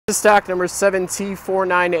Stock number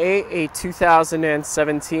 7T498, a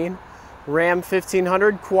 2017 Ram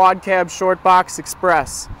 1500 Quad Cab Short Box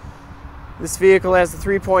Express. This vehicle has the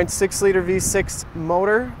 3.6 liter V6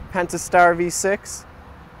 motor, Pentastar V6.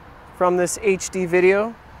 From this HD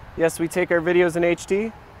video, yes, we take our videos in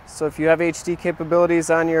HD, so if you have HD capabilities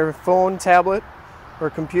on your phone, tablet, or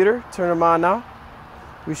computer, turn them on now.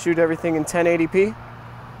 We shoot everything in 1080p.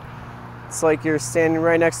 It's like you're standing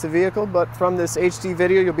right next to the vehicle, but from this HD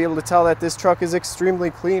video, you'll be able to tell that this truck is extremely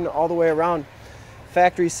clean all the way around.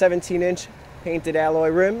 Factory 17-inch painted alloy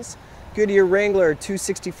rims, Goodyear Wrangler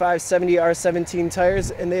 265/70 R17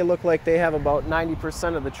 tires, and they look like they have about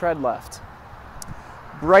 90% of the tread left.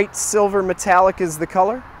 Bright silver metallic is the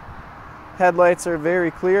color. Headlights are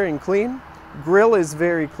very clear and clean. Grille is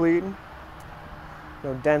very clean.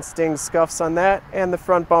 No dents, dings, scuffs on that, and the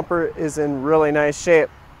front bumper is in really nice shape.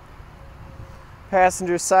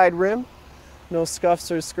 Passenger side rim, no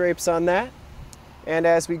scuffs or scrapes on that. And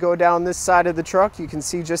as we go down this side of the truck, you can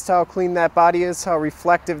see just how clean that body is, how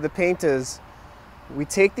reflective the paint is. We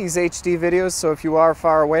take these HD videos, so if you are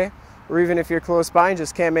far away, or even if you're close by and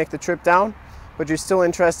just can't make the trip down, but you're still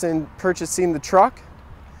interested in purchasing the truck,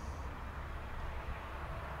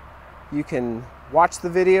 you can watch the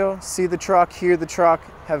video, see the truck, hear the truck,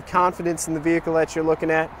 have confidence in the vehicle that you're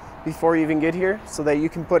looking at before you even get here, so that you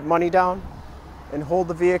can put money down and hold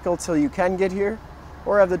the vehicle till you can get here,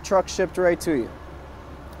 or have the truck shipped right to you.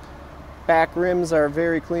 Back rims are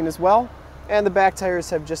very clean as well, and the back tires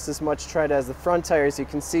have just as much tread as the front tires. You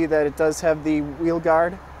can see that it does have the wheel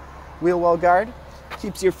well guard.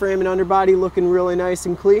 Keeps your frame and underbody looking really nice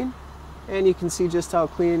and clean, and you can see just how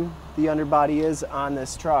clean the underbody is on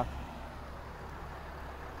this truck.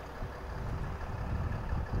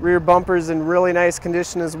 Rear bumper's in really nice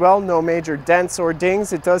condition as well, no major dents or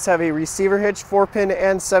dings. It does have a receiver hitch, 4-pin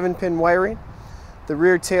and 7-pin wiring. The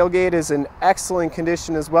rear tailgate is in excellent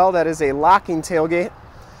condition as well. That is a locking tailgate.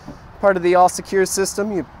 Part of the All Secure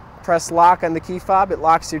system, you press lock on the key fob, it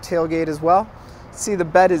locks your tailgate as well. See, the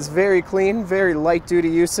bed is very clean, very light duty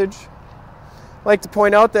usage. I'd like to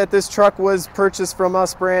point out that this truck was purchased from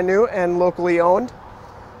us brand new and locally owned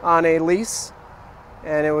on a lease,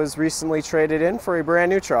 and it was recently traded in for a brand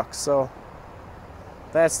new truck. So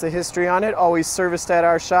that's the history on it. Always serviced at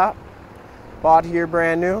our shop, bought here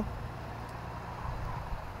brand new.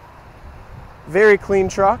 Very clean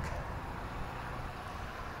truck.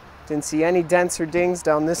 Didn't see any dents or dings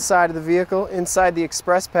down this side of the vehicle. Inside, the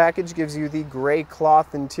Express package gives you the gray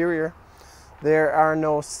cloth interior. There are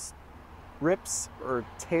no rips or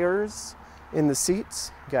tears in the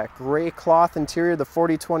seats. You got gray cloth interior, the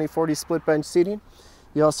 40-20-40 split bench seating.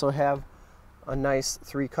 You also have a nice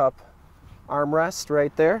 3-cup armrest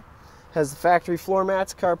right there. Has the factory floor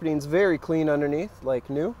mats. Carpeting's very clean underneath, like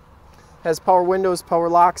new. Has power windows, power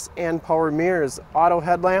locks, and power mirrors. Auto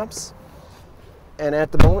headlamps. And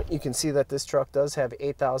at the moment, you can see that this truck does have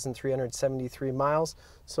 8,373 miles.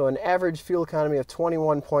 So an average fuel economy of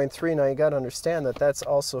 21.3. Now you got to understand that that's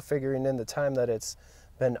also figuring in the time that it's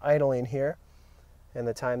been idling here and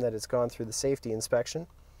the time that it's gone through the safety inspection.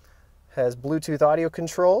 Has Bluetooth audio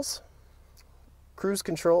controls, cruise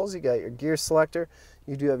controls, you got your gear selector,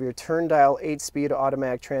 you do have your turn dial 8-speed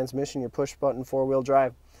automatic transmission, your push button 4-wheel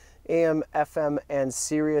drive, AM, FM, and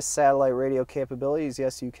Sirius satellite radio capabilities.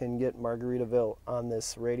 Yes, you can get Margaritaville on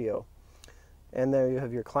this radio. And there you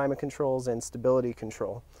have your climate controls and stability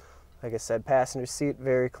control. Like I said, passenger seat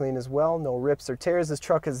very clean as well, no rips or tears. This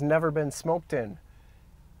truck has never been smoked in.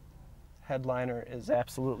 Headliner is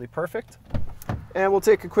absolutely perfect. And we'll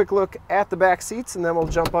take a quick look at the back seats, and then we'll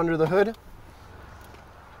jump under the hood.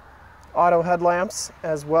 Auto headlamps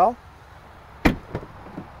as well.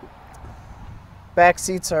 Back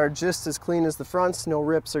seats are just as clean as the fronts, no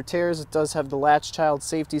rips or tears. It does have the latch child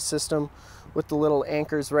safety system with the little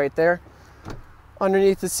anchors right there.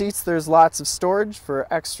 Underneath the seats, there's lots of storage for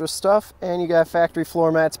extra stuff, and you got factory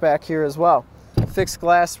floor mats back here as well. Fixed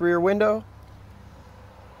glass rear window.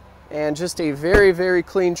 And just a very, very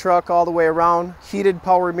clean truck all the way around. Heated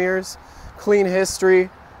power mirrors, clean history,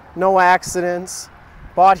 no accidents.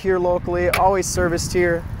 Bought here locally, always serviced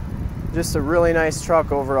here. Just a really nice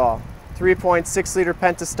truck overall. 3.6 liter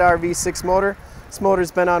Pentastar V6 motor. This motor's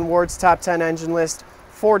been on Ward's top 10 engine list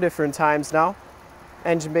 4 different times now.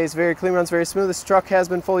 Engine bay is very clean, runs very smooth. This truck has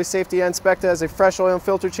been fully safety inspected, has a fresh oil and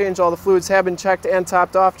filter change. All the fluids have been checked and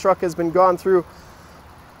topped off. Truck has been gone through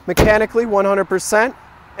mechanically 100%.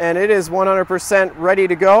 And it is 100% ready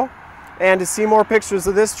to go. And to see more pictures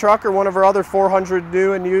of this truck or one of our other 400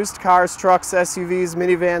 new and used cars, trucks, SUVs,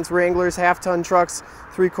 minivans, Wranglers, half-ton trucks,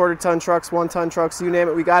 3/4-ton trucks, 1-ton trucks, you name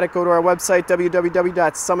it, we got it. Go to our website,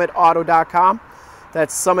 www.summitauto.com.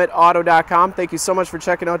 That's summitauto.com. Thank you so much for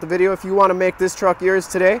checking out the video. If you want to make this truck yours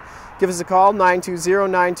today, give us a call,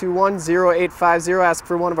 920-921-0850. Ask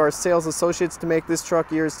for one of our sales associates to make this truck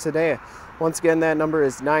yours today. Once again, that number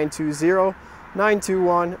is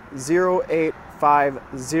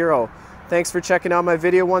 920-921-0850. Thanks for checking out my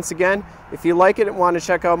video once again. If you like it and want to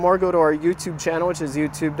check out more, go to our YouTube channel, which is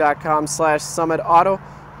youtube.com/summitauto.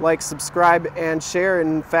 Like, subscribe, and share.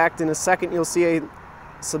 In fact, in a second, you'll see a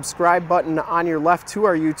subscribe button on your left to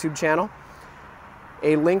our YouTube channel,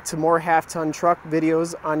 a link to more half-ton truck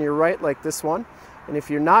videos on your right, like this one. And if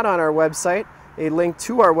you're not on our website, a link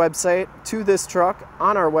to our website, to this truck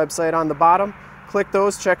on our website on the bottom. Click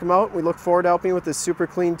those, check them out. We look forward to helping you with this super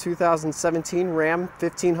clean 2017 Ram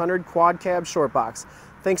 1500 quad cab short box.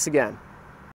 Thanks again.